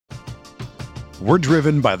We're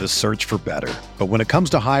driven by the search for better. But when it comes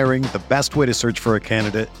to hiring, the best way to search for a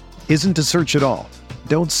candidate isn't to search at all.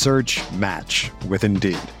 Don't search, match with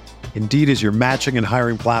Indeed. Indeed is your matching and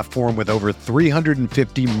hiring platform with over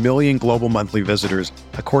 350 million global monthly visitors,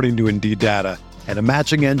 according to Indeed data, and a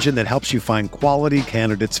matching engine that helps you find quality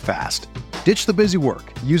candidates fast. Ditch the busy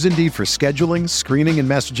work. Use Indeed for scheduling, screening, and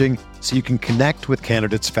messaging so you can connect with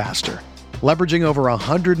candidates faster. Leveraging over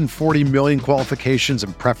 140 million qualifications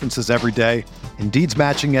and preferences every day, Indeed's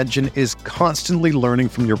matching engine is constantly learning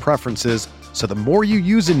from your preferences, so the more you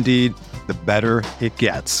use Indeed, the better it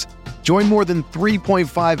gets. Join more than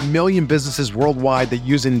 3.5 million businesses worldwide that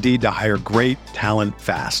use Indeed to hire great talent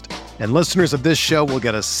fast. And listeners of this show will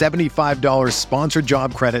get a $75 sponsored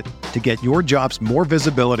job credit to get your jobs more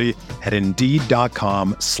visibility at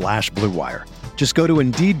Indeed.com/Blue Wire. Just go to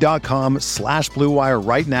Indeed.com/Blue Wire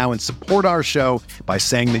right now and support our show by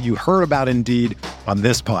saying that you heard about Indeed on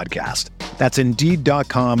this podcast. That's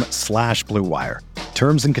Indeed.com/Blue Wire.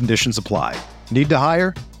 Terms and conditions apply. Need to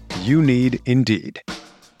hire? You need Indeed.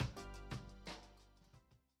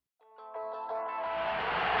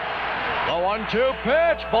 The 1-2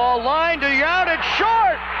 pitch, ball lined to Yount, it's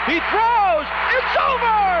short, he throws, it's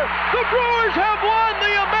over! The Brewers have won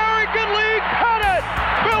the American League pennant!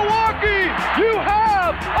 Milwaukee, you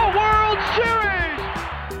have a World Series!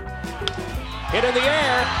 Hit in the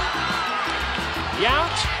air,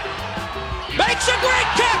 Yount makes a great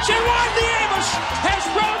catch, and Rodney Amos has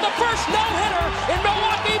thrown the first no-hitter in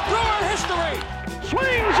Milwaukee Brewer history!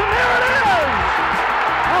 Swings, and there it is!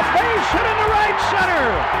 A base hit in the right center!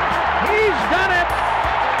 He's done it!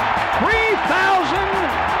 3,000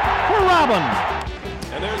 for Robin.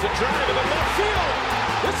 And there's a drive in the left field.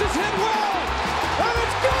 This is hit well. And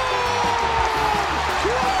it's gone!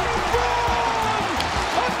 Robin Braun!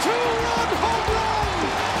 A two-run home run!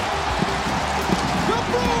 The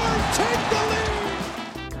Brewers take the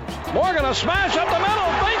lead! Morgan, a smash up the middle.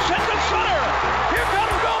 Base hit to center. Here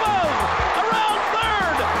comes Gomez. Around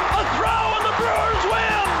third. A throw and the Brewers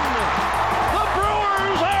win. The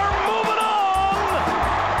Brewers are moving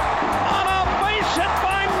on a base hit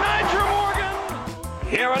by Nigel Morgan.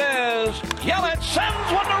 Here it is. Yelich sends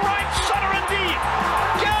one to right center and deep.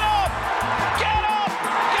 Get up. Get up.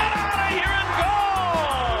 Get out of here and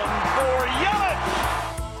gone for Yelich.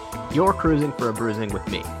 You're cruising for a bruising with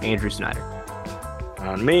me, Andrew Snyder.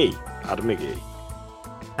 And me, Adam McGee.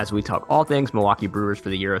 As we talk all things Milwaukee Brewers for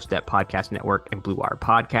the Eurostep Podcast Network and Blue Wire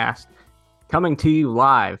Podcast. Coming to you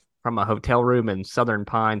live from a hotel room in Southern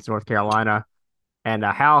Pines, North Carolina, and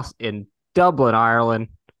a house in Dublin, Ireland.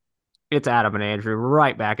 It's Adam and Andrew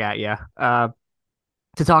right back at you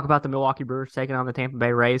to talk about the Milwaukee Brewers taking on the Tampa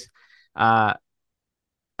Bay Rays. A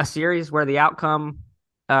series where the outcome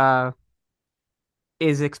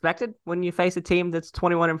is expected when you face a team that's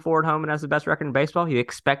 21-4 at home and has the best record in baseball. You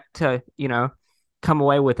expect to, come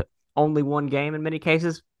away with only one game in many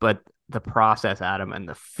cases, but the process, Adam, and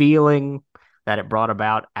the feeling that it brought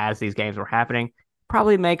about as these games were happening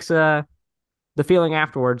probably makes the feeling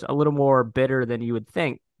afterwards a little more bitter than you would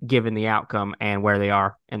think, given the outcome and where they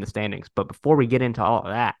are in the standings. But before we get into all of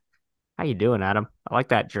that, how you doing, Adam? I like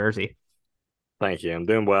that jersey. Thank you. I'm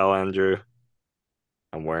doing well, Andrew.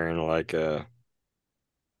 I'm wearing like a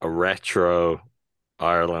retro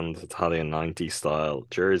Ireland Italian 90s style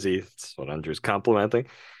jersey. That's what Andrew's complimenting.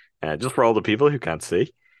 Just for all the people who can't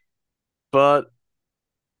see. But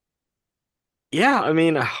yeah, I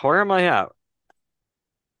mean, where am I at?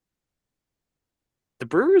 The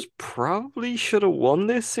Brewers probably should have won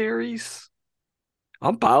this series.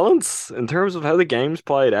 On balance, in terms of how the games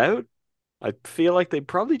played out, I feel like they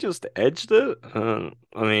probably just edged it. I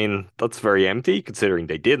mean, that's very empty considering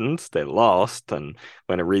they didn't. They lost, and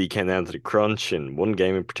when it really came down to the crunch in one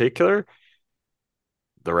game in particular,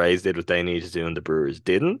 the Rays did what they needed to do and the Brewers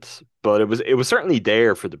didn't. But it was certainly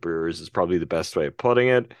there for the Brewers is probably the best way of putting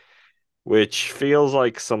it, which feels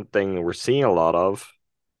like something we're seeing a lot of.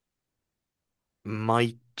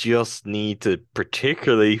 Might just need to,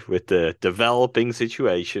 particularly with the developing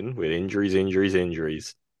situation with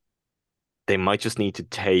injuries, they might just need to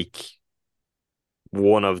take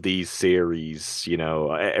one of these series,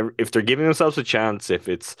 if they're giving themselves a chance, if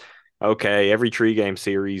it's okay, every 3-game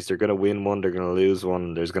series, they're going to win one, they're going to lose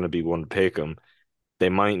one, there's going to be one to pick them. They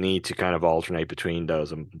might need to kind of alternate between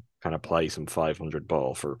those and kind of play some 500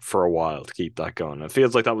 ball for a while to keep that going. It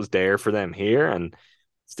feels like that was there for them here, and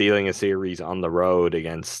stealing a series on the road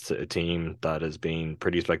against a team that has been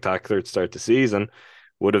pretty spectacular to start the season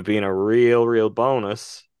would have been a real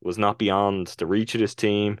bonus. Was not beyond the reach of this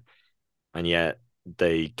team, and yet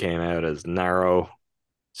they came out as narrow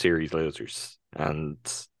series losers, and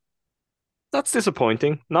that's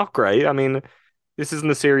disappointing. Not great. I mean, this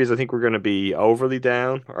isn't a series I think we're going to be overly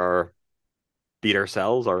down or beat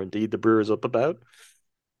ourselves or indeed the Brewers up about,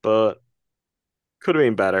 but could have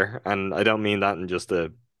been better. And I don't mean that in just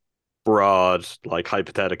a broad, like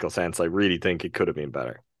hypothetical sense. I really think it could have been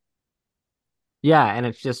better. Yeah, and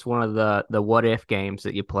it's just one of the what if games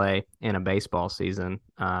that you play in a baseball season.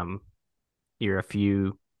 You're a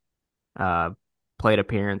few uh plate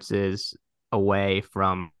appearances away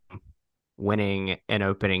from winning an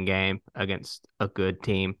opening game against a good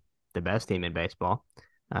team, the best team in baseball,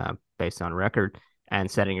 based on record, and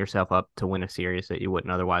setting yourself up to win a series that you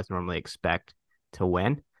wouldn't otherwise normally expect to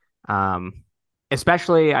win. Um,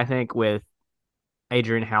 Especially, I think, with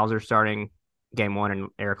Adrian Hauser starting game one and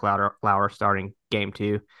Eric Lauer starting game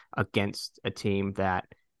two against a team that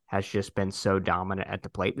has just been so dominant at the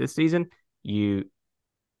plate this season. You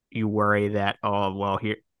you worry that, oh well,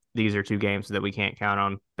 here these are two games that we can't count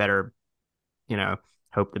on. Better, you know,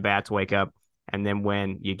 hope the bats wake up. And then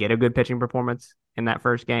when you get a good pitching performance in that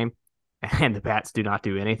first game and the bats do not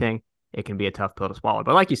do anything, it can be a tough pill to swallow.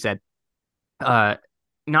 But like you said, uh,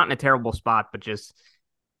 not in a terrible spot, but just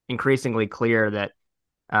increasingly clear that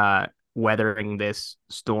uh, weathering this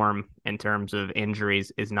storm in terms of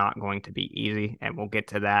injuries is not going to be easy. And we'll get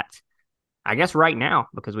to that, I guess, right now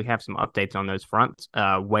because we have some updates on those fronts.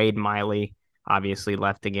 Wade Miley obviously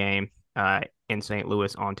left the game in St.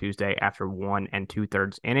 Louis on Tuesday after 1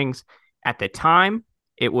 2/3 innings. At the time,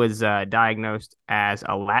 it was diagnosed as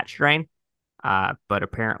a lat strain, but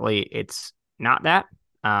apparently it's not that.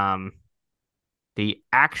 Um, the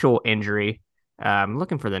actual injury, I'm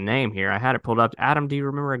looking for the name here. I had it pulled up. Adam, do you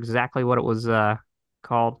remember exactly what it was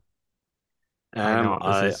called? I don't.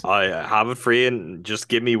 This is I have it free and just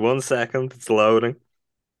give me 1 second. It's loading.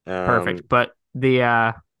 perfect. But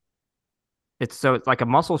it's like a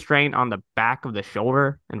muscle strain on the back of the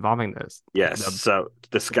shoulder involving Yes. the, So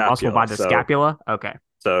the the muscle scapula. by the scapula. Okay.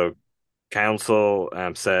 So counsel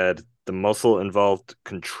said the muscle involved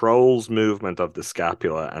controls movement of the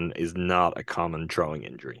scapula and is not a common throwing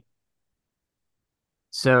injury.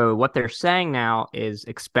 So what they're saying now is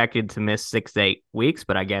expected to miss 6 to 8 weeks,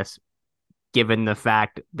 but I guess given the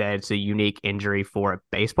fact that it's a unique injury for a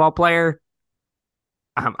baseball player,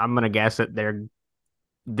 I'm gonna guess that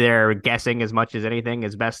they're guessing as much as anything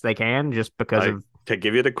as best they can, just because I of to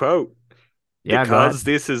give you the quote. yeah. Go ahead. Because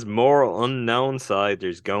this is more unknown side,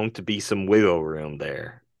 there's going to be some wiggle room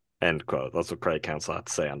there. End quote. That's what Craig Counsell had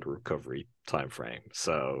to say on the recovery time frame.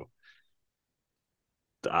 So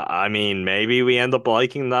I mean, maybe we end up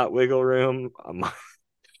liking that wiggle room.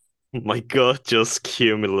 My gut just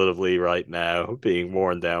cumulatively right now being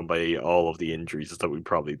worn down by all of the injuries that we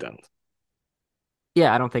probably don't.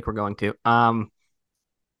 Yeah, I don't think we're going to.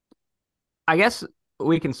 I guess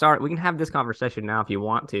we can start. We can have this conversation now if you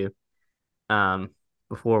want to. Um,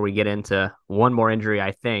 Before we get into one more injury,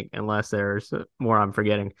 I think, unless there's more I'm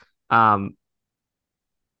forgetting. Um,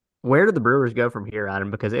 where do the Brewers go from here,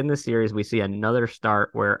 Adam? Because in this series, we see another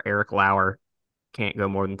start where Eric Lauer can't go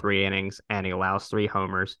more than 3 innings and he allows 3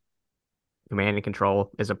 homers. Command and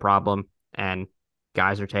control is a problem, and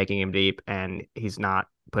guys are taking him deep, and he's not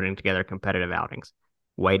putting together competitive outings.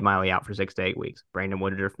 Wade Miley out for 6 to 8 weeks. Brandon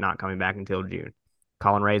Woodruff not coming back until June.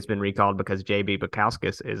 Colin Ray's been recalled because JB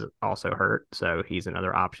Bukowskis is also hurt, so he's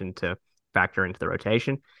another option to factor into the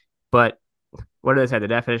rotation. But what do they say? The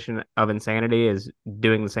definition of insanity is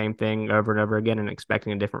doing the same thing over and over again and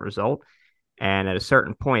expecting a different result. And at a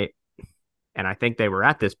certain point, and I think they were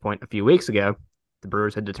at this point a few weeks ago, the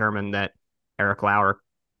Brewers had determined that Eric Lauer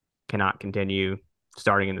cannot continue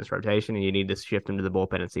starting in this rotation, and you need to shift him to the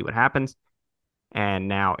bullpen and see what happens. And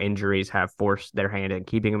now injuries have forced their hand in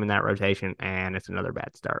keeping him in that rotation, and it's another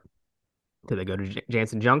bad start. Do they go to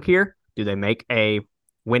Jansen Junk here? Do they make a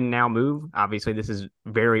win now move? Obviously, this is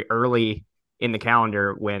very early in the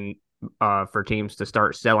calendar when for teams to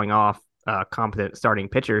start selling off competent starting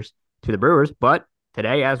pitchers to the Brewers. But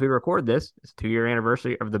today, as we record this, it's a 2-year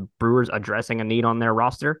anniversary of the Brewers addressing a need on their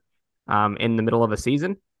roster in the middle of a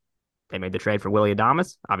season. They made the trade for Willy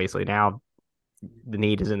Adames. Obviously, now the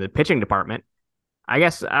need is in the pitching department. I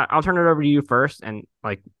guess I'll turn it over to you first. And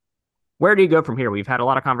like, where do you go from here? We've had a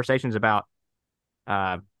lot of conversations about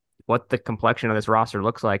uh, what the complexion of this roster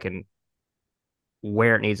looks like and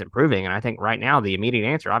where it needs improving. And I think right now, the immediate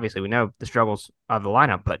answer, obviously, we know the struggles of the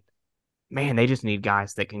lineup, but man, they just need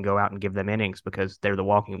guys that can go out and give them innings because they're the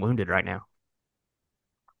walking wounded right now.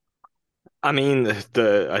 I mean, I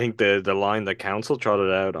think the line that Council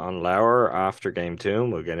trotted out on Lauer after game two,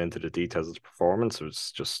 and we'll get into the details of the performance,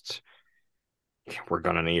 was just we're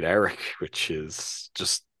gonna need Eric, which is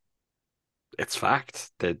just it's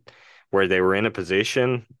fact that where they were in a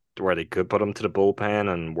position where they could put him to the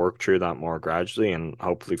bullpen and work through that more gradually and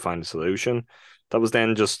hopefully find a solution. That was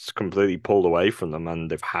then just completely pulled away from them,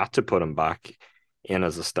 and they've had to put him back in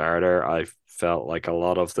as a starter. I felt like a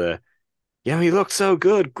lot of the, he looked so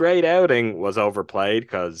good, great outing was overplayed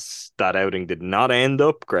because that outing did not end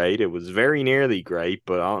up great. It was very nearly great,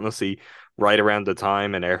 but honestly, right around the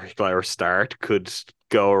time an Eric Lauer start could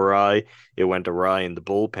go awry, it went awry in the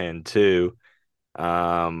bullpen too.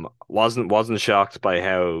 Wasn't shocked by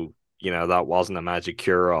how, that wasn't a magic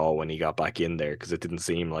cure-all when he got back in there because it didn't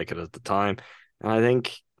seem like it at the time. And I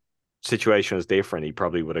think situation was different. He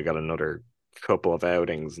probably would have got another couple of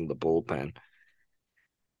outings in the bullpen.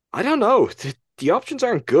 I don't know. The options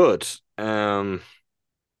aren't good.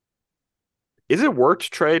 Is it worth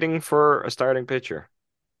trading for a starting pitcher?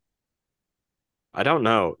 I don't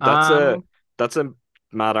know. That's a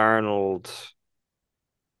Matt Arnold.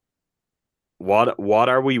 What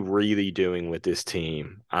are we really doing with this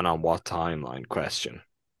team and on what timeline question?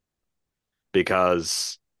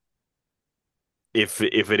 Because if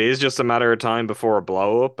it is just a matter of time before a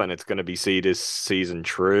blow up and it's going to be see this season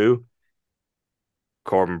through,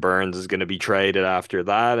 Corbin Burns is going to be traded after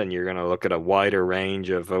that, and you're going to look at a wider range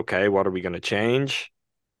of, okay, what are we going to change?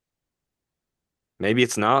 Maybe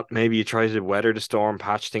it's not. Maybe you try to weather the storm,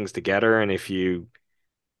 patch things together, and if you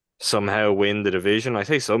somehow win the division, I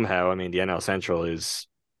say somehow, I mean the NL Central is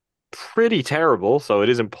pretty terrible, so it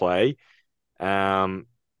is in play. Um,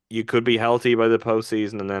 you could be healthy by the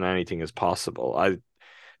postseason, and then anything is possible.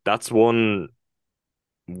 That's one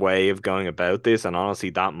way of going about this, and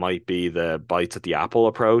honestly, that might be the bites at the apple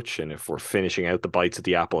approach. And if we're finishing out the bites at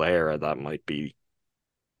the apple era, that might be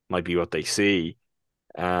what they see.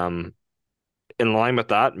 Um, in line with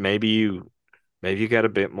that, maybe you get a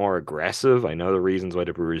bit more aggressive. I know the reasons why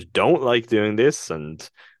the Brewers don't like doing this and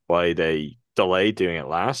why they delayed doing it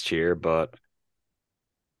last year, but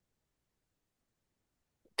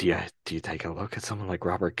do you take a look at someone like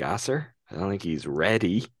Robert Gasser? I don't think he's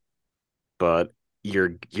ready, but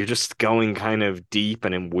you're just going kind of deep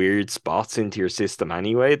and in weird spots into your system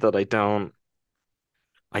anyway that I don't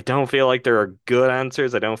feel like there are good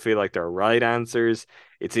answers. I don't feel like there are right answers.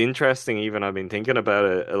 It's interesting, even I've been thinking about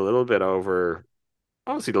it a little bit over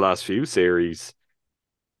obviously the last few series.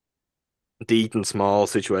 The Eaton Small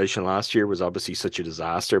situation last year was obviously such a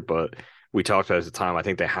disaster, but we talked about at the time, I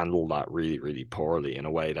think they handled that really, really poorly in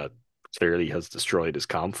a way that clearly has destroyed his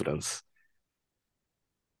confidence.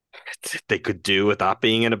 They could do with that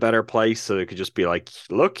being in a better place. So they could just be like,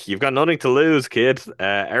 look, you've got nothing to lose, kid.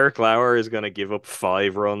 Eric Lauer is going to give up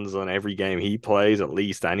 5 runs on every game he plays, at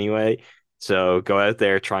least anyway. So go out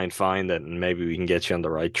there, try and find it, and maybe we can get you on the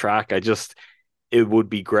right track. It would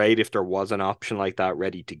be great if there was an option like that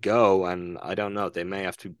ready to go. And I don't know, they may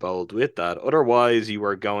have to be bold with that. Otherwise, you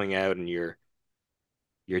are going out and you're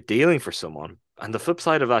dealing for someone. And the flip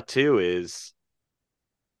side of that too is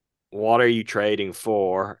what are you trading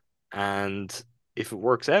for? And if it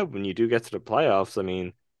works out when you do get to the playoffs, I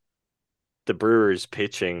mean, the Brewers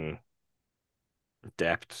pitching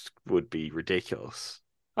depth would be ridiculous.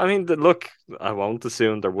 I mean, look, I won't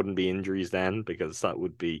assume there wouldn't be injuries then because that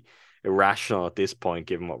would be irrational at this point,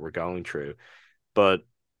 given what we're going through. But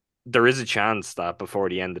there is a chance that before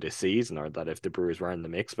the end of the season, or that if the Brewers were in the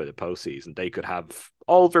mix by the postseason, they could have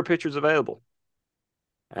all of their pitchers available.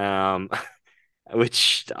 Um,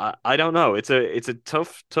 which I don't know. It's a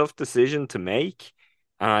tough decision to make.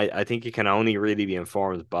 And I think it can only really be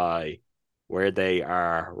informed by where they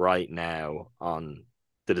are right now on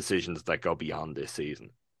the decisions that go beyond this season.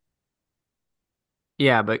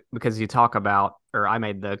 Yeah, but because you talk about, or I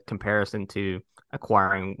made the comparison to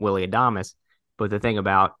acquiring Willie Adames, but the thing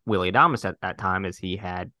about Willie Adames at that time is he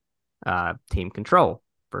had team control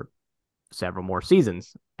for several more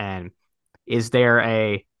seasons. And is there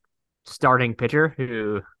a starting pitcher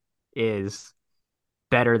who is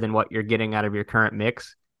better than what you're getting out of your current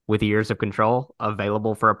mix with years of control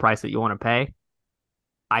available for a price that you want to pay?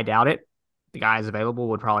 I doubt it. The guys available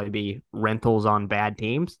would probably be rentals on bad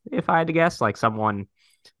teams, if I had to guess, like someone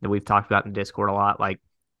that we've talked about in Discord a lot, like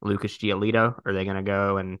Lucas Giolito. Are they going to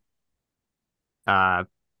go and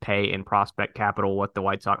pay in prospect capital what the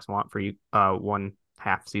White Sox want for you 1/2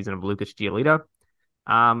 season of Lucas Giolito?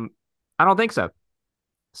 I don't think so.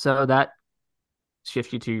 So that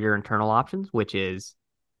shifts you to your internal options, which is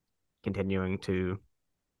continuing to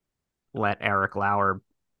let Eric Lauer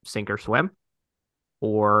sink or swim,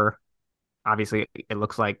 or obviously it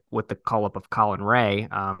looks like with the call up of Colin Ray,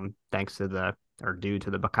 thanks to due to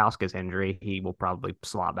the Bukowski's injury, he will probably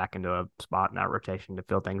slot back into a spot in that rotation to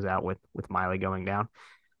fill things out with Miley going down.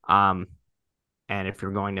 And if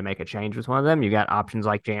you're going to make a change with one of them, you got options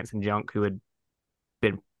like Jansen Junk, who had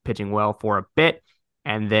been pitching well for a bit.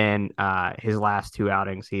 And then his last two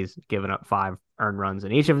outings, he's given up 5 earned runs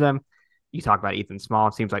in each of them. You talk about Ethan Small.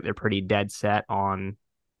 It seems like they're pretty dead set on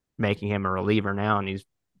making him a reliever now. And he's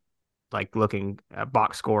like looking at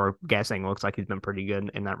box score, guessing, looks like he's been pretty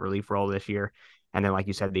good in that relief role this year. And then, like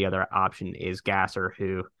you said, the other option is Gasser,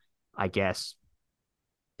 who I guess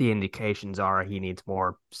the indications are he needs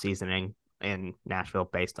more seasoning in Nashville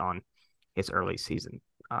based on his early season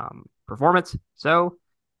performance. So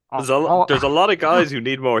there's a lot of guys who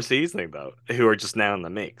need more seasoning though, who are just now in the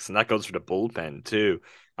mix, and that goes for the bullpen too,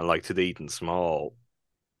 and like to the Ethan Small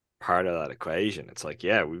part of that equation. It's like,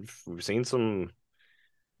 yeah, we've seen some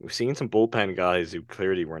bullpen guys who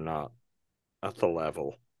clearly were not at the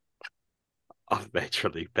level of Major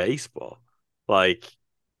League Baseball. Like,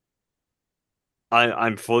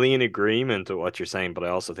 I'm fully in agreement with what you're saying, but I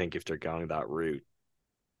also think if they're going that route,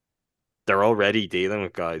 they're already dealing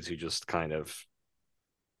with guys who just kind of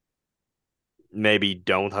maybe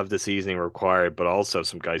don't have the seasoning required, but also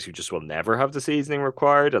some guys who just will never have the seasoning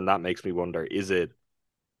required, and that makes me wonder, is it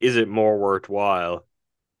more worthwhile?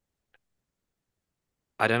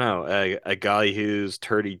 I don't know, a guy who's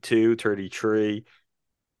 32, 33,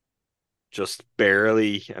 just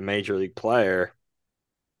barely a major league player,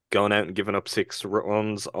 going out and giving up 6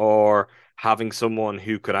 runs, or having someone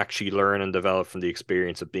who could actually learn and develop from the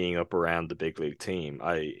experience of being up around the big league team.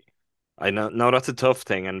 I know that's a tough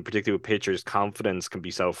thing, and particularly with pitchers, confidence can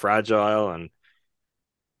be so fragile.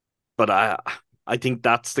 But I think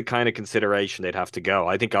that's the kind of consideration they'd have to go.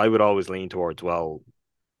 I think I would always lean towards, well,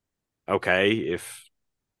 okay, if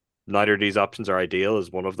neither of these options are ideal,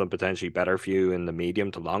 is one of them potentially better for you in the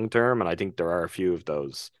medium to long term? And I think there are a few of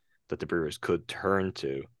those that the Brewers could turn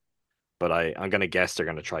to. But I'm going to guess they're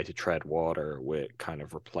going to try to tread water with kind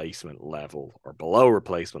of replacement level or below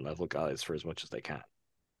replacement level guys for as much as they can.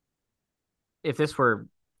 If this were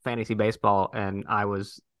fantasy baseball and I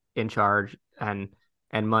was in charge and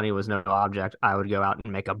money was no object, I would go out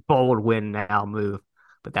and make a bold win now move.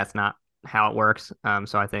 But that's not how it works.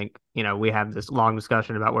 So I think, we have this long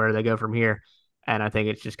discussion about where they go from here. And I think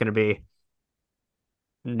it's just going to be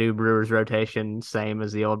new Brewers rotation, same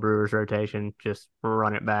as the old Brewers rotation. Just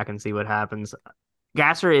run it back and see what happens.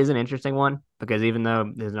 Gasser is an interesting one because even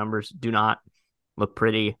though his numbers do not look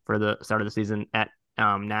pretty for the start of the season at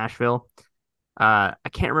Nashville, I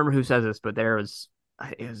can't remember who says this, but it was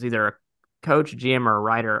either a coach, GM, or a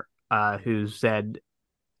writer who said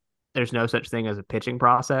there's no such thing as a pitching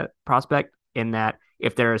prospect, in that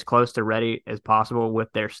if they're as close to ready as possible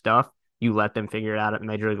with their stuff, you let them figure it out at the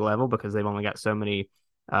major league level because they've only got so many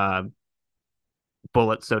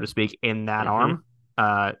bullets, so to speak, in that arm.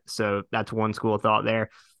 So that's one school of thought there.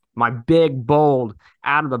 My big, bold,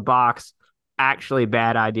 out of the box, actually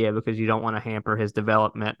bad idea because you don't want to hamper his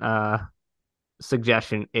development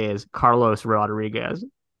suggestion is Carlos Rodriguez,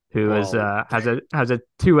 who has a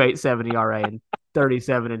 2.87 ERA and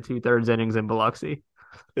 37 2/3 innings in Biloxi.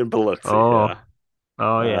 Yeah.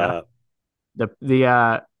 Oh yeah.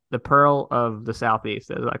 The pearl of the Southeast,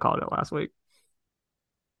 as I called it last week.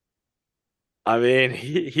 I mean,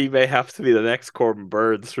 he may have to be the next Corbin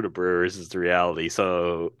Burns for the Brewers is the reality.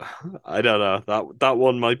 So I don't know. That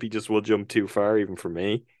one might be just one jump too far even for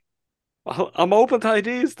me. I'm open to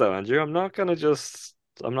ideas though, Andrew. I'm not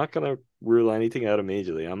gonna rule anything out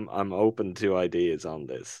immediately. I'm open to ideas on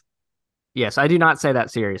this. Yes, I do not say that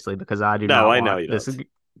seriously because I do not want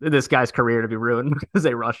this guy's career to be ruined because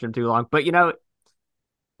they rushed him too long. But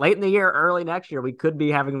late in the year, early next year, we could be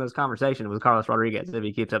having those conversations with Carlos Rodriguez if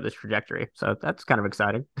he keeps up this trajectory. So that's kind of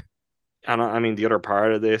exciting. And I mean, the other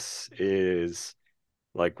part of this is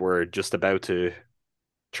like we're just about to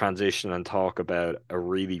transition and talk about a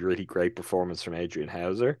really, really great performance from Adrian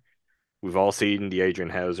Hauser. We've all seen the Adrian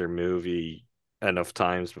Hauser movie enough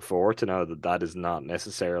times before to know that that is not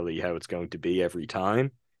necessarily how it's going to be every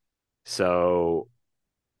time. So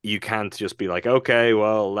you can't just be like, okay,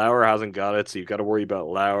 well, Lauer hasn't got it, so you've got to worry about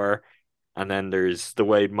Lauer. And then there's the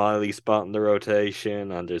Wade Miley spot in the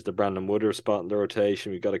rotation, and there's the Brandon Woodruff spot in the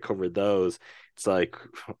rotation. We've got to cover those. It's like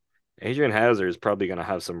Adrian Hauser is probably going to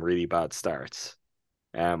have some really bad starts,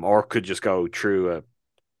 or could just go through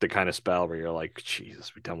the kind of spell where you're like,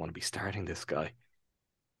 Jesus, we don't want to be starting this guy.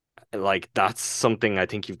 Like, that's something I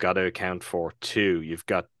think you've got to account for too. You've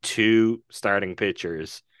got 2 starting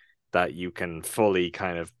pitchers that you can fully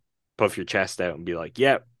kind of puff your chest out and be like,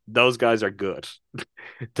 yeah, those guys are good.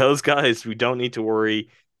 Those guys, we don't need to worry.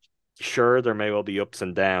 Sure, there may well be ups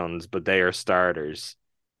and downs, but they are starters.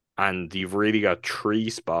 And you've really got 3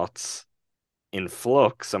 spots in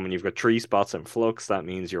flux. And when you've got 3 spots in flux, that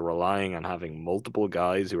means you're relying on having multiple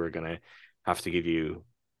guys who are going to have to give you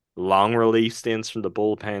long relief stints from the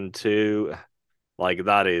bullpen too. Like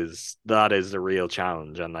that is the real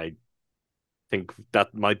challenge, and I think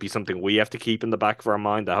that might be something we have to keep in the back of our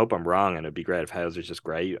mind. I hope I'm wrong, and it'd be great if Hauser's just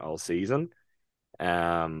great all season. But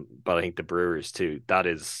I think the Brewers too, that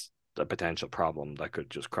is a potential problem that could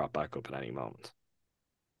just crop back up at any moment.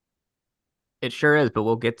 It sure is, but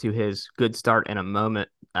we'll get to his good start in a moment.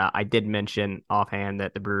 I did mention offhand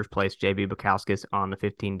that the Brewers placed JB Bukowskis on the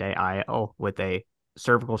 15-day IL with a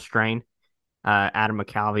cervical strain. Adam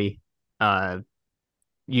McCalvy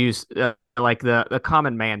used like the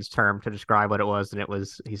common man's term to describe what it was, and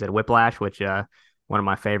he said whiplash, which one of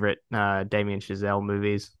my favorite Damien Chazelle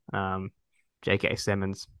movies. J.K.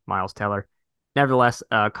 Simmons, Miles Teller. Nevertheless,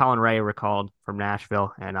 Colin Ray recalled from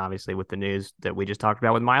Nashville, and obviously with the news that we just talked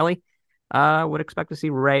about with Miley, would expect to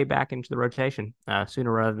see Ray back into the rotation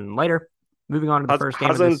sooner rather than later. Moving on to the first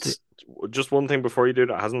game of this. Just one thing before you do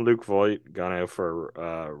that, hasn't Luke Voigt gone out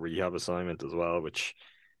for rehab assignment as well? Which,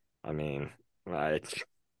 I mean, I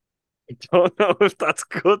don't know if that's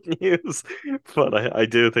good news, but I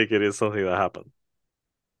do think it is something that happened.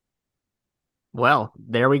 Well,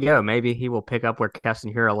 there we go. Maybe he will pick up where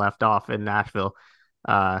Keston Hiura left off in Nashville.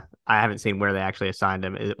 I haven't seen where they actually assigned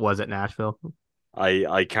him. Was it Nashville?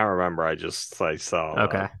 I can't remember. I saw.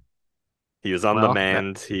 Okay. He was on the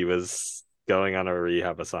mend. He was going on a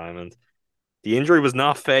rehab assignment. The injury was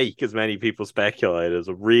not fake, as many people speculate. It was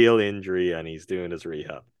a real injury, and he's doing his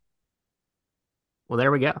rehab. Well,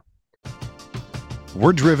 there we go.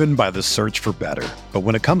 We're driven by the search for better. But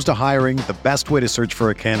when it comes to hiring, the best way to search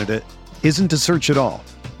for a candidate isn't to search at all.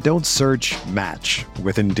 Don't search, match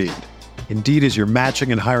with Indeed. Indeed is your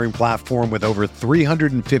matching and hiring platform with over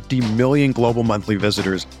 350 million global monthly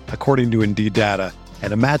visitors, according to Indeed data,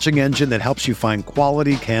 and a matching engine that helps you find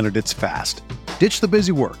quality candidates fast. Ditch the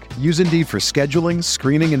busy work. Use Indeed for scheduling,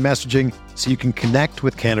 screening, and messaging so you can connect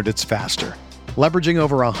with candidates faster. Leveraging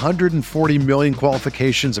over 140 million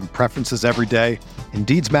qualifications and preferences every day,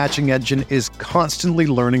 Indeed's matching engine is constantly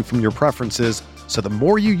learning from your preferences, so the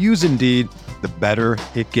more you use Indeed, the better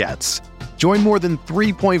it gets. Join more than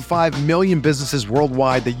 3.5 million businesses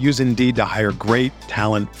worldwide that use Indeed to hire great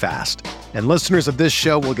talent fast. And listeners of this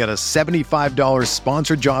show will get a $75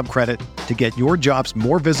 sponsored job credit to get your jobs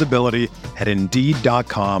more visibility at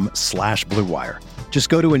Indeed.com/Blue Wire. Just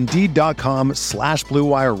go to Indeed.com/Blue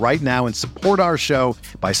Wire right now and support our show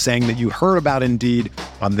by saying that you heard about Indeed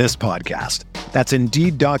on this podcast. That's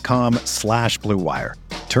Indeed.com/Blue Wire.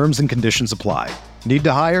 Terms and conditions apply. Need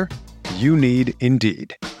to hire? You need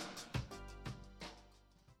Indeed.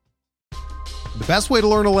 The best way to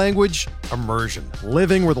learn a language? Immersion.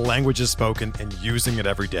 Living where the language is spoken and using it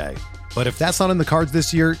every day. But if that's not in the cards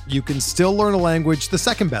this year, you can still learn a language the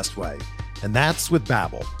second best way, and that's with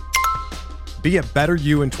Babbel. Be a better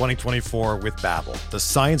you in 2024 with Babbel, the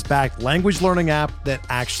science-backed language learning app that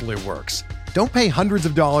actually works. Don't pay hundreds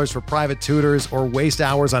of dollars for private tutors or waste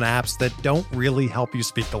hours on apps that don't really help you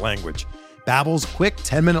speak the language. Babbel's quick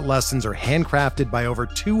 10-minute lessons are handcrafted by over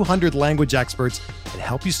 200 language experts and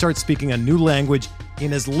help you start speaking a new language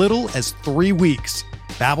in as little as 3 weeks.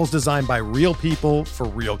 Babbel's designed by real people for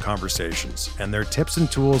real conversations, and their tips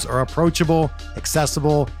and tools are approachable,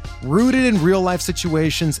 accessible, rooted in real-life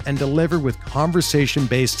situations, and delivered with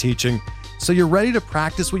conversation-based teaching, so you're ready to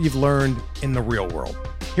practice what you've learned in the real world.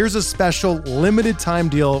 Here's a special limited-time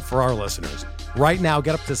deal for our listeners. Right now,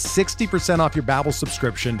 get up to 60% off your Babbel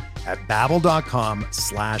subscription at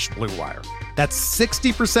Babbel.com/Blue Wire. That's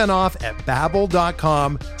 60% off at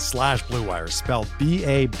Babbel.com/Blue Wire, spelled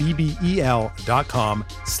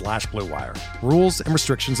BABBEL.com/Blue Wire. Rules and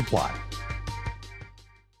restrictions apply.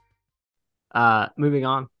 Moving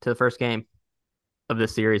on to the first game of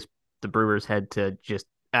this series, the Brewers head to just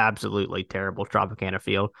absolutely terrible Tropicana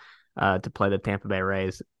Field to play the Tampa Bay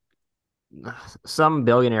Rays. Some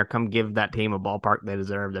billionaire come give that team a ballpark they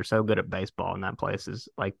deserve. They're so good at baseball in that place. Is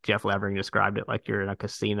like Jeff Levering described it, like you're in a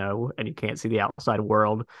casino and you can't see the outside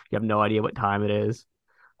world. You have no idea what time it is.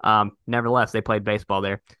 Nevertheless, they played baseball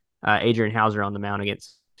there. Adrian Hauser on the mound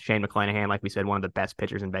against Shane McClanahan, like we said, one of the best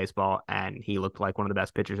pitchers in baseball, and he looked like one of the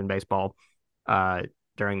best pitchers in baseball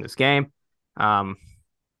during this game. Some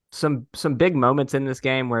big moments in this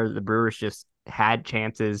game where the Brewers just had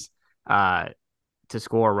chances to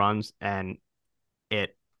score runs, and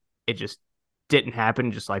it just didn't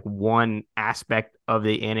happen. Just like one aspect of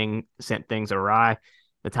the inning sent things awry.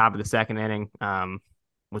 The top of the second inning,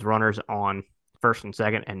 with runners on first and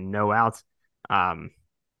second and no outs,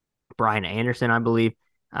 Brian Anderson, I believe,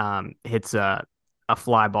 hits a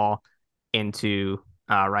fly ball into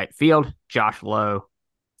right field. Josh Lowe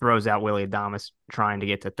throws out Willie Adames trying to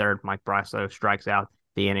get to third. Mike Brosseau strikes out.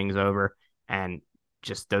 The inning's over, and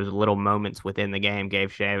just those little moments within the game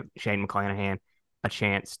gave Shane McClanahan a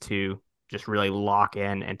chance to just really lock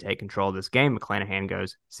in and take control of this game. McClanahan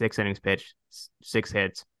goes 6 innings pitched, 6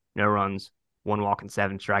 hits, no runs, 1 walk and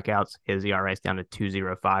 7 strikeouts. His ERA is down to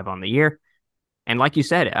 2.05 on the year. And like you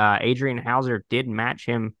said, Adrian Hauser did match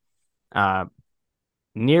him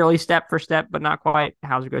nearly step for step, but not quite.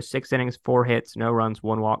 Hauser goes 6 innings, 4 hits, no runs,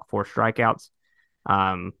 1 walk, 4 strikeouts.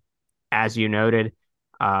 As you noted,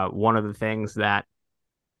 one of the things that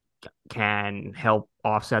can help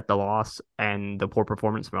offset the loss and the poor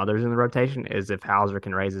performance from others in the rotation is if Hauser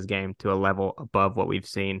can raise his game to a level above what we've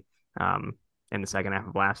seen in the second half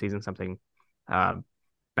of last season, something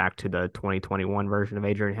back to the 2021 version of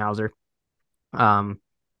Adrian Hauser.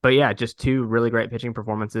 But yeah, just 2 really great pitching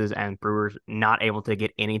performances, and Brewers not able to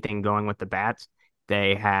get anything going with the bats.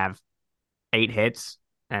 They have 8 hits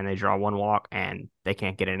and they draw 1 walk, and they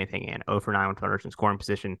can't get anything in. 0 for 9 with runners in scoring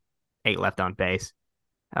position, 8 left on base.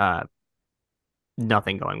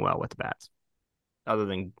 Nothing going well with the bats other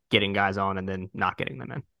than getting guys on and then not getting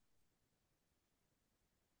them in.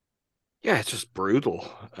 Yeah, it's just brutal.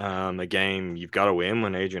 A game you've got to win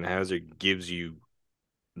when Adrian Hauser gives you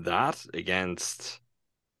that against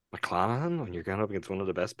McClanahan, when you're going up against one of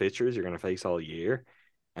the best pitchers you're going to face all year,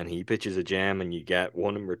 and he pitches a gem and you get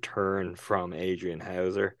one in return from Adrian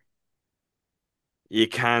Hauser. You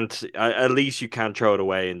can't, at least you can't throw it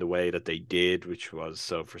away in the way that they did, which was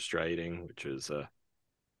so frustrating, which was,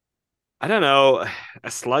 I don't know,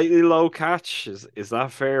 a slightly low catch. Is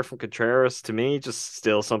that fair from Contreras? To me, just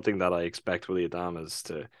still something that I expect Willy Adames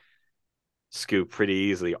to scoop pretty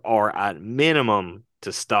easily, or at minimum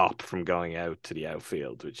to stop from going out to the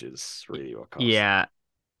outfield, which is really what cost. Yeah,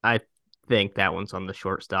 I think that one's on the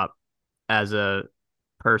shortstop. As a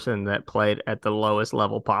person that played at the lowest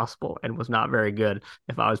level possible and was not very good,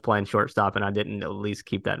 if I was playing shortstop and I didn't at least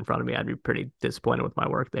keep that in front of me, I'd be pretty disappointed with my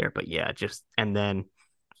work there. But yeah, just and then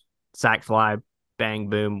sack fly, bang,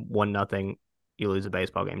 boom, 1-0, you lose a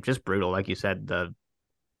baseball game. Just brutal, like you said.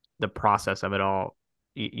 The process of it all.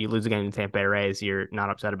 You lose a game in Tampa Bay Rays, you're not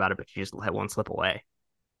upset about it, but you just let one slip away.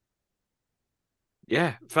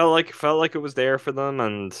 Yeah, felt like it was there for them,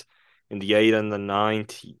 and in the 8th and the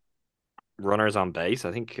 9th, runners on base.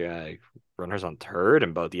 I think runners on third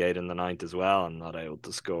in both the 8th and the 9th as well, and not able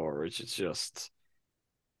to score, which is just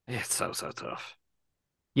it's so tough.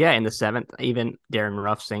 Yeah, in the 7th, even Darren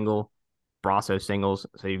Ruff single, Brasso singles.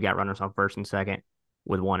 So you've got runners on first and second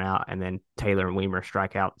with 1 out, and then Taylor and Weimer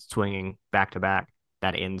strike out, swinging back to back.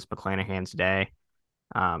 That ends McClanahan's day.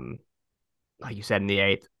 Like you said, in the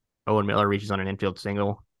 8th, Owen Miller reaches on an infield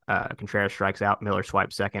single. Contreras strikes out. Miller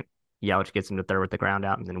swipes second. Yelich gets into third with the ground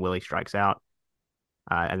out, and then Willie strikes out.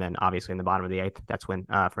 And then obviously in the bottom of the 8th, that's when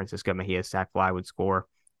Francisco Mejia's sac fly would score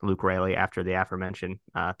Luke Raley after the aforementioned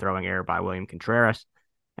throwing error by William Contreras.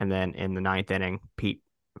 And then in the 9th inning, Pete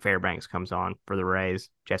Fairbanks comes on for the Rays.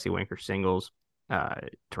 Jesse Winker singles.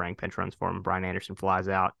 Turang pinch runs for him. Brian Anderson flies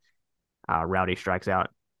out. Rowdy strikes out.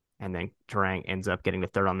 And then Turang ends up getting to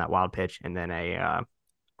third on that wild pitch. And then a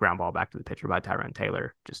ground ball back to the pitcher by Tyrone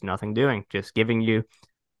Taylor. Just nothing doing. Just giving you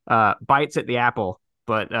bites at the apple.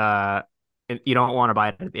 But you don't want to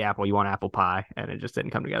bite at the apple. You want apple pie. And it just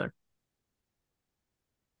didn't come together.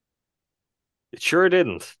 It sure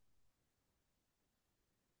didn't.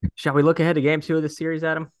 Shall we look ahead to game 2 of the series,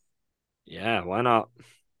 Adam? Yeah, why not?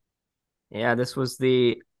 Yeah, this was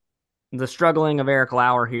the struggling of Eric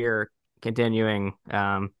Lauer here continuing.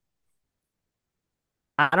 I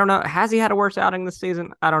don't know. Has he had a worse outing this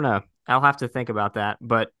season? I don't know. I'll have to think about that.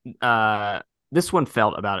 But this one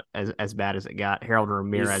felt about as bad as it got. Harold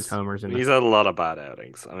Ramirez homers. He's had a lot of bad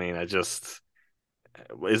outings. I mean,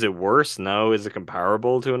 is it worse? No. Is it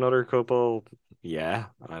comparable to another couple? Yeah.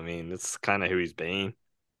 I mean, it's kind of who he's been.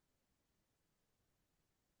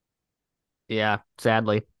 Yeah,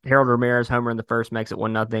 sadly. Harold Ramirez homer in the first makes it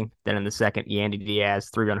 1-0. Then in the second, Yandy Diaz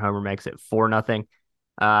 3-run homer makes it 4-0.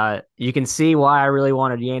 You can see why I really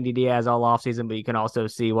wanted Yandy Diaz all offseason, but you can also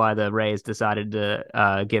see why the Rays decided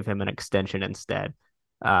to give him an extension instead.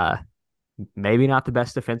 Maybe not the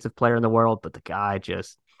best defensive player in the world, but the guy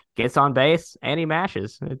just gets on base and he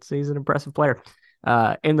mashes. He's an impressive player.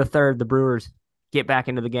 In the third, the Brewers get back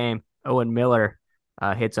into the game. Owen Miller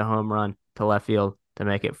hits a home run to left field to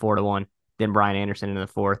make it 4-1. Then Brian Anderson in the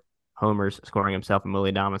fourth, homers, scoring himself and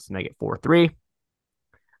Willy Adames to make it 4-3.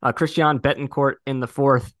 Christian Betancourt in the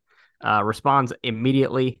fourth responds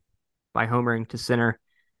immediately by homering to center.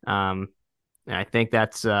 And I think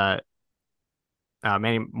that's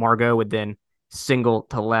Manny Margot would then single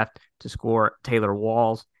to left to score Taylor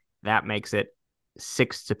Walls. That makes it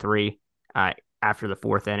 6-3 after the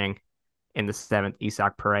fourth inning. In the 7th,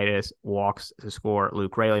 Isak Paredes walks to score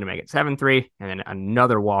Luke Rayleigh to make it 7-3, and then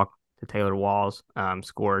another walk to Taylor Walls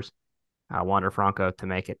scores Wander Franco to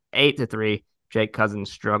make it 8-3. Jake Cousins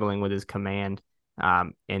struggling with his command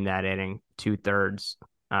in that inning, 2/3,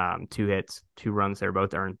 2 hits, 2 runs. They were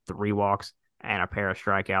both earned, 3 walks, and a pair of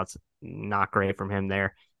strikeouts. Not great from him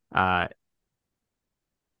there.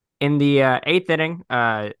 In the 8th inning,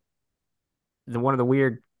 one of the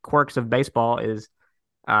weird quirks of baseball is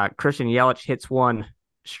Christian Yelich hits one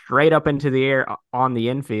straight up into the air on the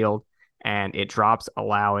infield, and it drops,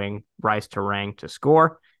 allowing Bryce Terang to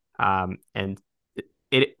score. And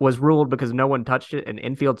it was ruled because no one touched it, an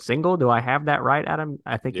infield single. Do I have that right, Adam?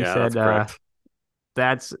 I think you said that's correct.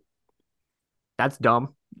 That's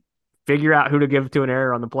dumb. Figure out who to give to an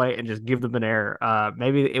error on the plate and just give them an error.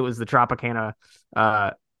 Maybe it was the Tropicana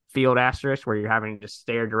field asterisk where you're having to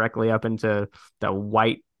stare directly up into the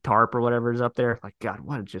white tarp or whatever is up there. Like, God,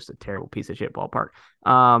 what just a terrible piece of shit ballpark.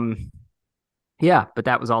 Yeah, but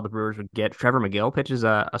that was all the Brewers would get. Trevor McGill pitches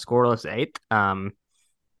a scoreless 8th.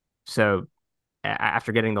 So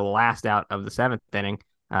after getting the last out of the 7th inning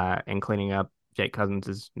and cleaning up Jake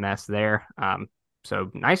Cousins' mess there.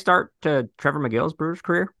 So nice start to Trevor McGill's Brewers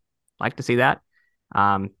career. Like to see that.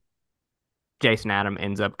 Jason Adam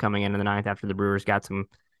ends up coming into the 9th after the Brewers got some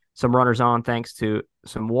runners on thanks to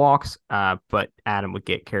some walks, but Adam would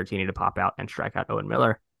get Caratini to pop out and strike out Owen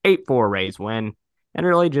Miller. 8-4 Rays win. And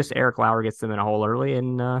really just Eric Lauer gets them in a hole early,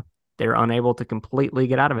 and they're unable to completely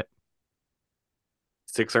get out of it.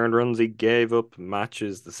 6 earned runs he gave up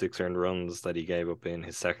matches the 6 earned runs that he gave up in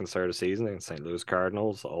his second start of the season against St. Louis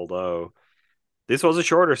Cardinals, although this was a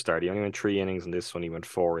shorter start. He only went 3 innings, and this one he went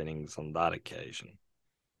 4 innings on that occasion.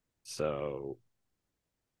 So,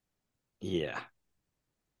 yeah.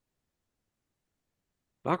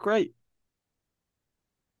 Not great.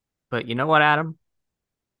 But you know what, Adam?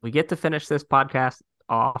 We get to finish this podcast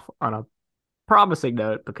off on a promising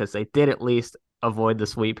note because they did at least avoid the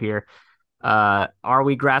sweep here. Are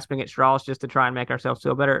we grasping at straws just to try and make ourselves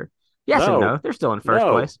feel better? Yes and no. They're still in first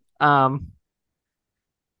place.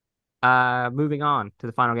 Moving on to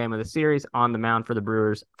the final game of the series, on the mound for the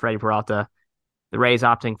Brewers, Freddie Peralta. The Rays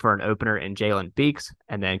opting for an opener in Jalen Beeks,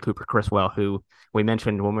 and then Cooper Criswell, who we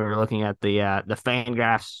mentioned when we were looking at the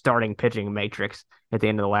Fangraphs starting pitching matrix at the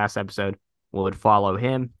end of the last episode, would follow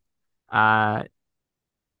him.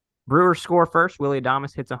 Brewers score first. Willie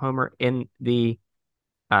Adames hits a homer in the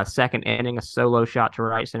 2nd inning, a solo shot to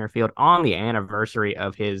right center field on the anniversary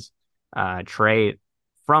of his trade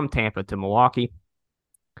from Tampa to Milwaukee.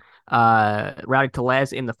 Rowdy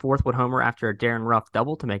Tellez in the 4th would homer after a Darren Ruff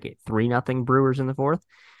double to make it 3-0 Brewers in the 4th.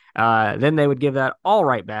 Then they would give that all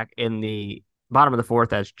right back in the bottom of the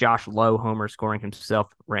 4th as Josh Lowe homer, scoring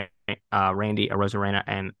himself, Randy Arozarena,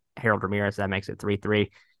 and Harold Ramirez. That makes it 3-3.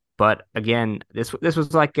 But again, this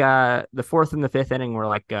was like the 4th and the 5th inning were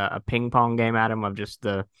like a ping pong game, Adam, of just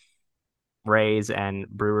the Rays and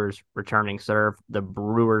Brewers returning serve. The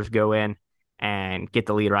Brewers go in and get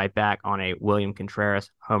the lead right back on a William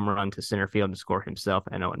Contreras home run to center field to score himself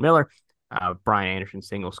and Owen Miller. Brian Anderson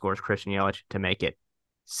single scores Christian Yelich to make it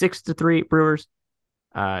 6-3 Brewers.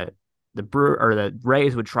 The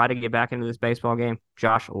Rays would try to get back into this baseball game.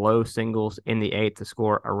 Josh Lowe singles in the 8th to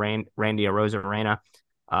score a Randy Arozarena.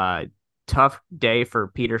 Tough day for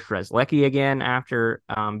Peter Strzelecki again after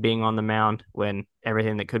being on the mound when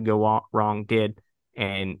everything that could go wrong did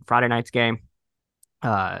in Friday night's game.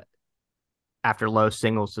 After Lowe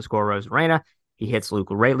singles to score Arozarena, he hits Luke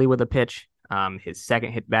Rayleigh with a pitch. His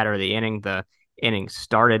second hit batter of the inning. The inning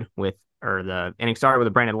started with a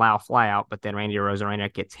Brandon Lau flyout, but then Randy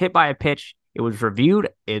Arozarena gets hit by a pitch. It was reviewed.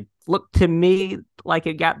 It looked to me like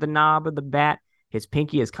it got the knob of the bat. His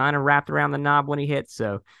pinky is kind of wrapped around the knob when he hits,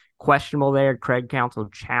 so questionable there. Craig Counsell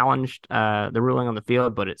challenged the ruling on the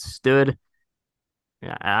field, but it stood.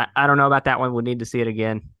 Yeah, I don't know about that one. We'll need to see it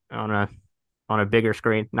again on a bigger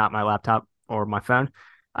screen, not my laptop or my phone.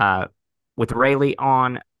 With Rayleigh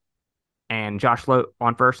on and Josh Lowe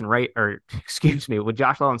on first, with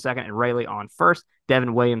Josh Lowe on second and Rayleigh on first,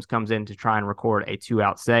 Devin Williams comes in to try and record a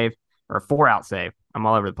 2-out save or a 4-out save. I'm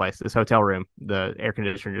all over the place. This hotel room, the air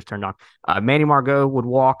conditioner just turned on. Manny Margot would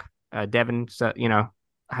walk. Devin,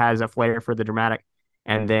 has a flair for the dramatic.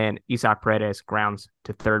 And then Isak Paredes grounds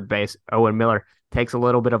to third base. Owen Miller takes a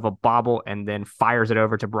little bit of a bobble and then fires it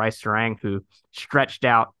over to Bryce Terang, who stretched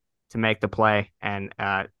out to make the play and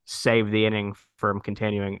save the inning from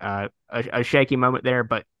continuing. A shaky moment there,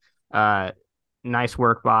 but nice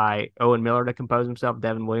work by Owen Miller to compose himself,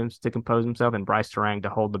 Devin Williams to compose himself, and Bryce Terang to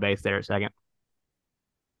hold the base there at second.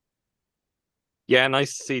 Yeah,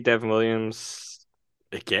 nice to see Devin Williams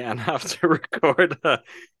again have to record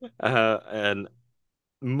an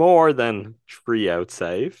more than 3 out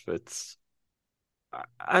save. It's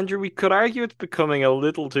Andrew, we could argue it's becoming a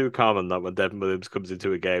little too common that when Devin Williams comes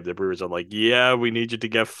into a game, the Brewers are like, yeah, we need you to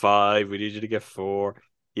get 5, we need you to get 4.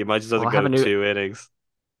 You might just have Well, to go 2 innings.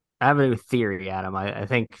 I have a new theory, Adam. I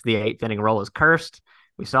think the eighth inning role is cursed.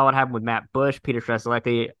 We saw what happened with Matt Bush. Peter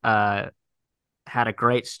Strzelecki had a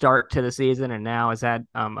great start to the season, and now has had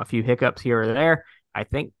a few hiccups here or there. I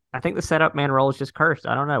think the setup man role is just cursed.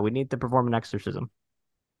 I don't know. We need to perform an exorcism.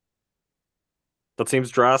 That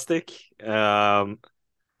seems drastic.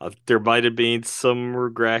 There might have been some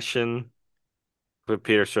regression with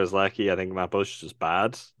Peter Strzelecki. I think Matt Bush is just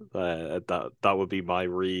bad. That would be my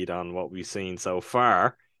read on what we've seen so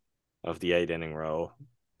far of the 8 inning role.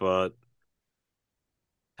 But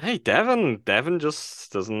hey, Devin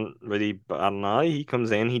just doesn't really bat an eye. He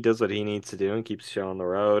comes in, he does what he needs to do, and keeps showing the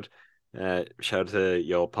road. Shout out to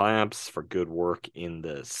Yoel Payamps for good work in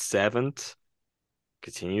the 7th.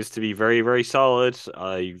 Continues to be very, very solid.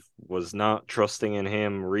 I was not trusting in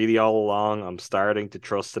him really all along. I'm starting to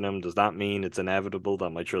trust in him. Does that mean it's inevitable that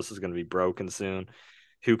my trust is going to be broken soon?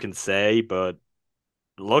 Who can say? But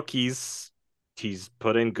look, he's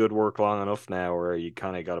put in good work long enough now where you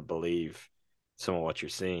kind of got to believe some of what you're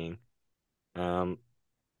seeing. Um,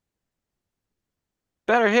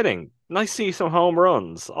 Better hitting. Nice to see some home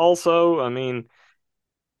runs. Also, I mean,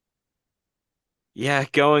 yeah,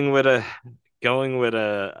 going with a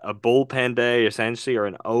bullpen day essentially, or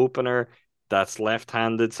an opener that's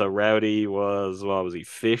left-handed. So Rowdy was, what was he,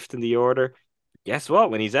 5th in the order? Guess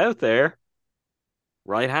what? When he's out there,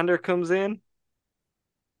 right-hander comes in,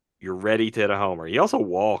 you're ready to hit a homer. He also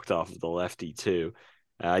walked off of the lefty too.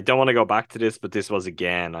 I don't want to go back to this, but this was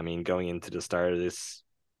again, I mean, going into the start of this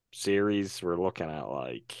series, we're looking at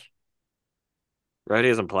like Rowdy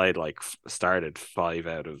hasn't played like started 5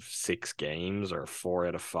 out of 6 games or 4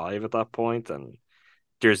 out of 5 at that point, and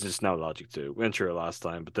there's just no logic to it. Went through it last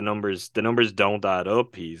time, but the numbers don't add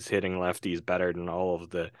up. He's hitting lefties better than all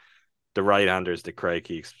of the right-handers that Craig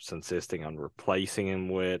keeps insisting on replacing him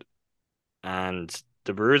with. And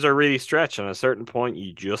the Brewers are really stretched. And at a certain point,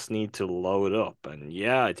 you just need to load up. And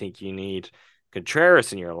yeah, I think you need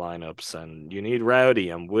Contreras in your lineups, and you need Rowdy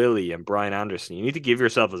and Willie and Brian Anderson. You need to give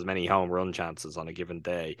yourself as many home run chances on a given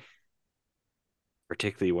day,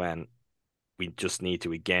 particularly when we just need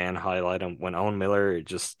to again highlight him when Owen Miller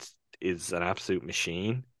just is an absolute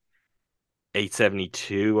machine.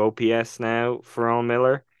 872 OPS now for Owen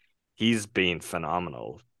Miller. He's been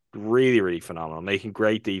phenomenal. Really, really phenomenal. Making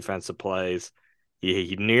great defensive plays.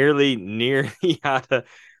 He nearly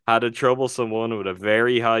had a troublesome one with a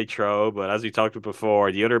very high throw, but as we talked about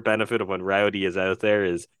before, the other benefit of when Rowdy is out there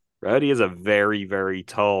is Rowdy is a very, very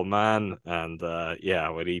tall man, and yeah,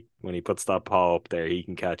 when he puts that paw up there, he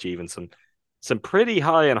can catch even some pretty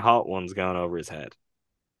high and hot ones going over his head.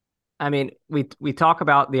 I mean, we talk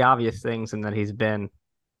about the obvious things and that he's been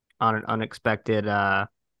on an unexpected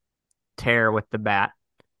tear with the bat.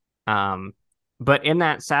 Um, but in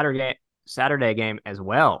that Saturday game as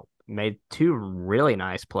well, made two really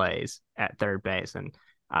nice plays at third base, and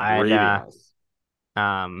I'd Really nice.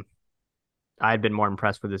 um I'd been more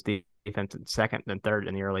impressed with his defense in second than third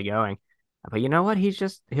in the early going. But you know what?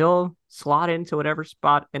 He'll slot into whatever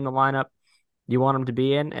spot in the lineup you want him to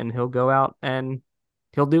be in, and he'll go out and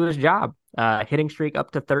he'll do his job. Hitting streak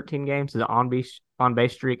up to 13 games, the on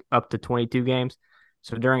base streak up to 22 games.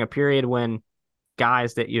 So during a period when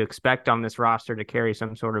guys that you expect on this roster to carry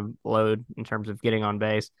some sort of load in terms of getting on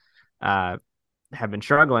base have been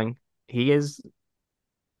struggling, he has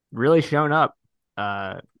really shown up.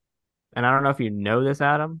 And I don't know if you know this,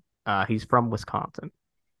 Adam. He's from Wisconsin.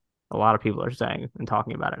 A lot of people are saying and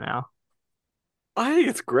talking about it now. I think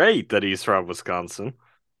it's great that he's from Wisconsin.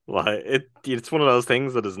 Like it's one of those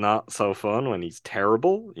things that is not so fun when he's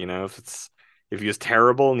terrible. You know, if he was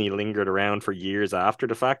terrible and he lingered around for years after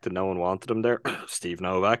the fact and no one wanted him there, Steve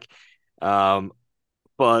Novak. Um,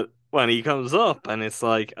 but when he comes up and it's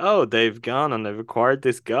like, oh, they've gone and they've acquired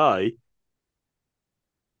this guy.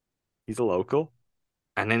 He's a local,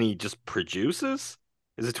 and then he just produces.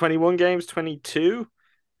 Is it 21 games, 22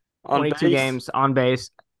 on 22 base? games on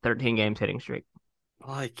base, 13 games hitting streak.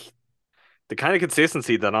 Like the kind of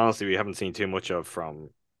consistency that honestly we haven't seen too much of from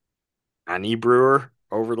any Brewer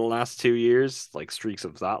over the last 2 years, like streaks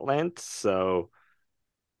of that length. So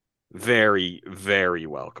very, very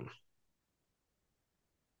welcome.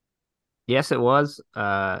 Yes, it was.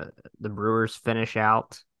 The Brewers finish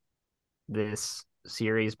out this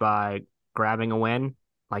series by grabbing a win.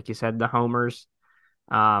 Like you said, the homers.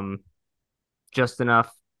 Um, just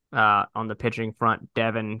enough on the pitching front.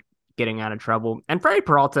 Devin getting out of trouble. And Freddie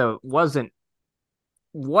Peralta wasn't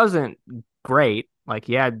great. Like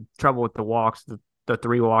he had trouble with the walks, the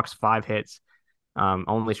 3 walks, 5 hits.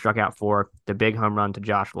 Only struck out 4. The big home run to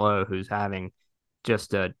Josh Lowe, who's having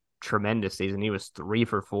just a tremendous season. He was 3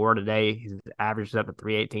 for 4 today. His average is up to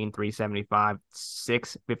 318, 375,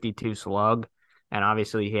 652 slug. And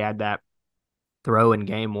obviously he had that throw in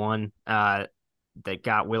game 1 that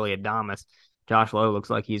got Willie Adames. Josh Lowe looks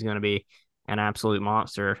like he's going to be an absolute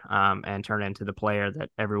monster and turn into the player that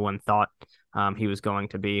everyone thought he was going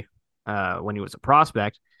to be when he was a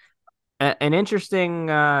prospect. An interesting,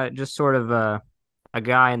 just sort of a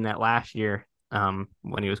guy in that last year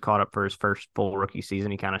when he was called up for his first full rookie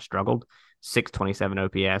season, he kind of struggled. 627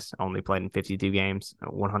 OPS, only played in 52 games,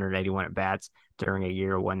 181 at bats during a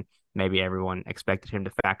year when maybe everyone expected him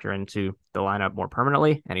to factor into the lineup more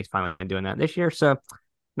permanently, and he's finally doing that this year. So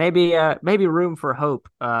maybe room for hope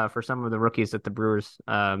for some of the rookies that the Brewers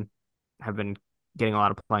have been getting a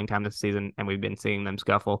lot of playing time this season, and we've been seeing them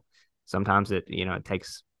scuffle. Sometimes it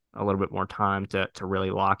takes a little bit more time to really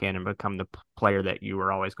lock in and become the player that you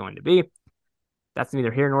were always going to be. That's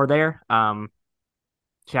neither here nor there.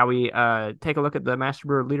 Shall we take a look at the Master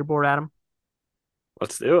Brewer leaderboard, Adam?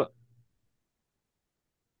 Let's do it.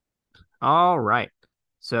 All right.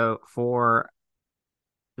 So for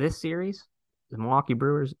this series, the Milwaukee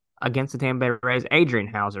Brewers against the Tampa Bay Rays, Adrian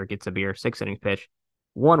Hauser gets a beer, 6 innings pitched,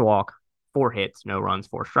 1 walk, 4 hits, no runs,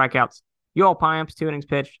 4 strikeouts. Yoel Payamps, 2 innings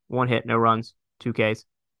pitched, 1 hit, no runs, 2 Ks.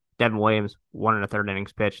 Devin Williams, 1 1/3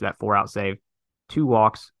 innings pitched, that 4-out save, 2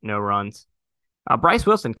 walks, no runs. Bryce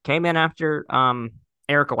Wilson came in after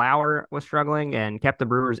Eric Lauer was struggling and kept the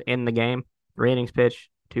Brewers in the game. 3 innings pitched,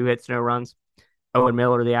 2 hits, no runs. Owen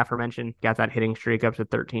Miller, the aforementioned, got that hitting streak up to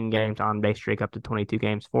 13 games, on-base streak up to 22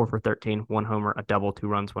 games, 4 for 13, 1 homer, a double, 2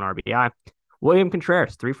 runs, 1 RBI. William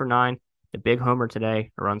Contreras, 3 for 9, the big homer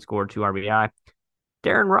today, a run scored, 2 RBI.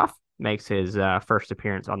 Darren Ruff makes his first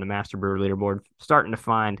appearance on the Master Brewer leaderboard, starting to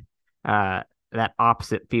find that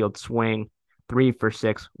opposite field swing, 3 for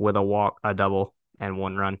 6 with a walk, a double, and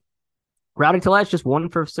 1 run. Rowdy Tellez just 1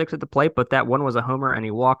 for 6 at the plate, but that one was a homer, and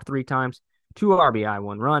he walked 3 times, 2 RBI,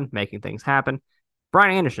 1 run, making things happen.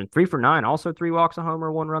 Brian Anderson, 3 for 9, also 3 walks, a homer,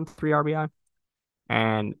 1 run, 3 RBI.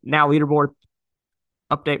 And now leaderboard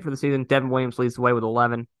update for the season. Devin Williams leads the way with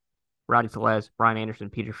 11. Rowdy Tellez, Brian Anderson,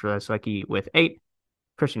 Peter Strzelecki with 8.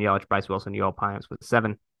 Christian Yelich, Bryce Wilson, Yoel Payamps with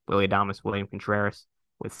 7. Willie Adames, William Contreras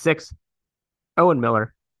with 6. Owen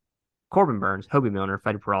Miller, Corbin Burns, Hobie Milner,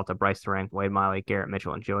 Freddie Peralta, Bryce Terang, Wade Miley, Garrett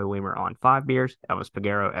Mitchell, and Joey Weimer on 5 beers. Elvis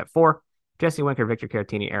Peguero at 4. Jesse Winker, Victor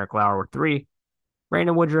Caratini, Eric Lauer with 3.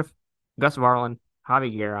 Brandon Woodruff, Gus Varlin,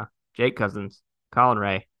 Javi Guerra, Jake Cousins, Colin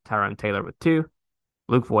Ray, Tyrone Taylor with 2.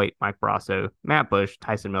 Luke Voigt, Mike Brasso, Matt Bush,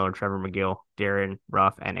 Tyson Miller, Trevor McGill, Darren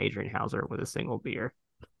Ruff, and Adrian Hauser with a single beer.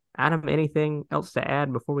 Adam, anything else to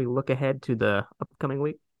add before we look ahead to the upcoming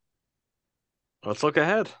week? Let's look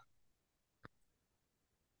ahead.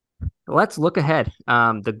 Let's look ahead.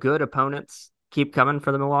 The good opponents keep coming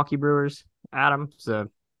for the Milwaukee Brewers, Adam. So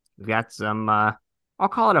we've got some, I'll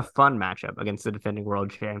call it a fun matchup against the defending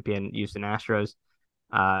world champion Houston Astros,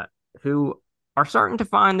 who are starting to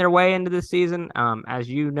find their way into this season. As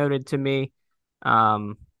you noted to me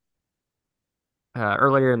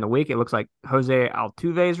earlier in the week, it looks like Jose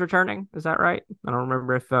Altuve is returning. Is that right? I don't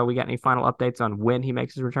remember if we got any final updates on when he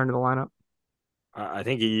makes his return to the lineup. I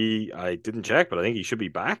didn't check, but I think he should be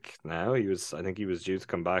back now. I think he was due to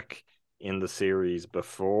come back in the series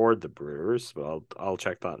before the Brewers, but I'll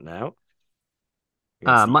check that now.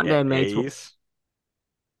 Monday, May 20th.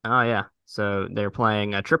 Oh, yeah. So they're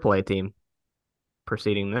playing a AAA team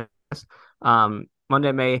preceding this.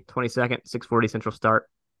 Monday, May 22nd, 6:40 Central start.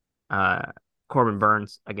 Corbin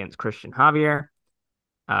Burns against Christian Javier.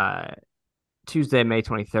 Tuesday, May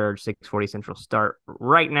 23rd, 6:40 Central start.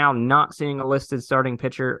 Right now, not seeing a listed starting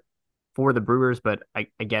pitcher for the Brewers, but I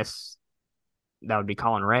guess that would be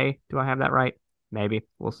Colin Ray. Do I have that right? Maybe.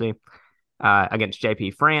 We'll see. Against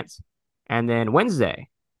JP France. And then Wednesday,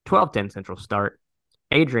 12:10 Central start.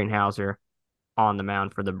 Adrian Hauser on the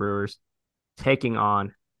mound for the Brewers, taking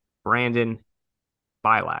on Brandon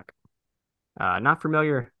Bilak. Not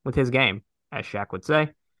familiar with his game, as Shaq would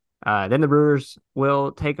say. Then the Brewers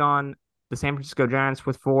will take on the San Francisco Giants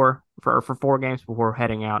for 4 games before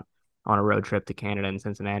heading out on a road trip to Canada and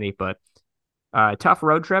Cincinnati. But tough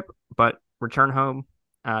road trip, but return home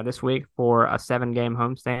this week for a 7-game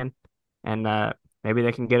homestand. And maybe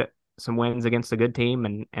they can get some wins against a good team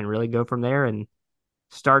and really go from there and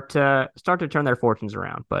start to turn their fortunes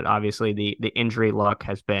around. But obviously the injury luck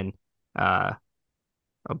has been a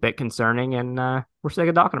bit concerning, and we're sick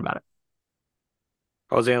of talking about it.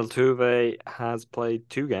 Jose Altuve has played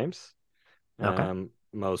 2 games. Okay.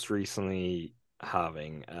 Most recently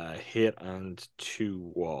having a hit and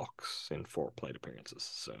 2 walks in 4 plate appearances.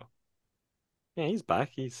 So yeah, he's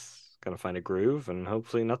back. He's gonna find a groove and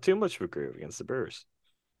hopefully not too much of a groove against the Brewers.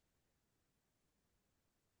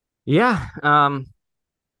 Yeah.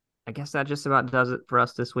 I guess that just about does it for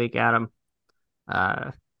us this week, Adam.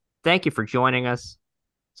 Uh, thank you for joining us.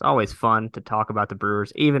 It's always fun to talk about the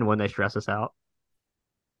Brewers, even when they stress us out.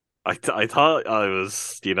 I thought I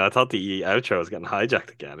thought the outro was getting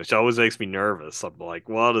hijacked again, which always makes me nervous. I'm like,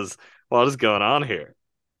 what is going on here?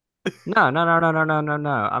 No, no, no, no, no, no, no,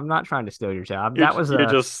 no. I'm not trying to steal your job. You're That was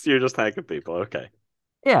you're just hacking people. Okay.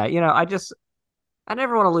 yeah, I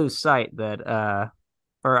never want to lose sight that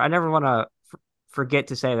or I never want to forget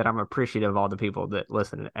to say that I'm appreciative of all the people that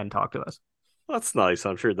listen and talk to us. That's nice.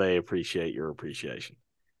 I'm sure they appreciate your appreciation.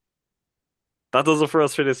 That does it for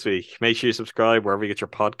us for this week. Make sure you subscribe wherever you get your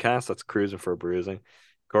podcasts. That's Cruising for Bruising.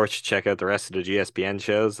 Of course, check out the rest of the GSPN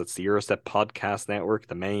shows. That's the Eurostep Podcast Network,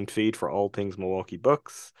 the main feed for all things Milwaukee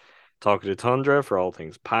Bucks, Talk of the Tundra for all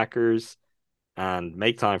things Packers, and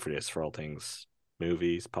Make Time for This for all things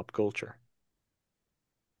movies, pop culture.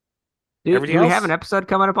 Do Everything we have an else? episode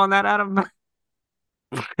coming up on that, Adam?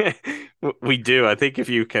 We do. I think if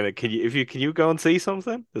you can you go and see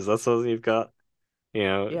something? Is that something you've got,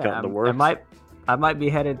 got Yeah, in the I works? might be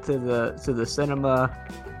headed to the cinema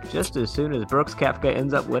just as soon as Brooks Koepka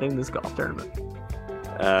ends up winning this golf tournament.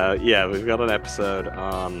 Yeah, we've got an episode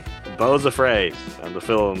on Beau's Afraid and the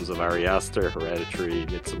films of Ari Aster, Hereditary,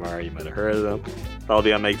 Midsommar. You might have heard of them. That'll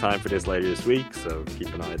be on Make Time for This later this week, so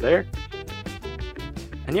keep an eye there.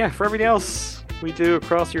 And yeah, for everything else we do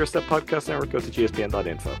across your Step Podcast Network, go to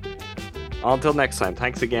gspn.info. Until next time,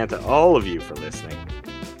 thanks again to all of you for listening.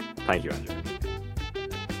 Thank you, Andrew.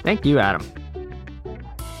 Thank you, Adam.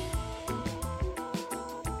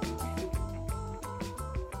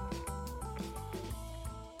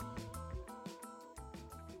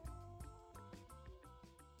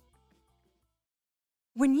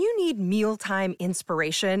 When you need mealtime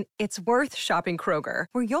inspiration, it's worth shopping Kroger,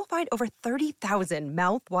 where you'll find over 30,000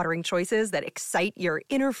 mouth-watering choices that excite your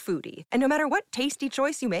inner foodie. And no matter what tasty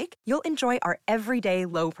choice you make, you'll enjoy our everyday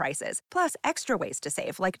low prices, plus extra ways to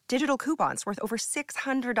save, like digital coupons worth over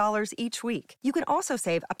 $600 each week. You can also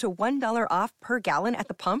save up to $1 off per gallon at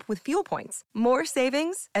the pump with fuel points. More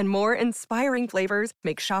savings and more inspiring flavors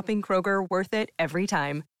make shopping Kroger worth it every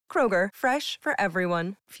time. Kroger, fresh for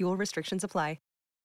everyone. Fuel restrictions apply.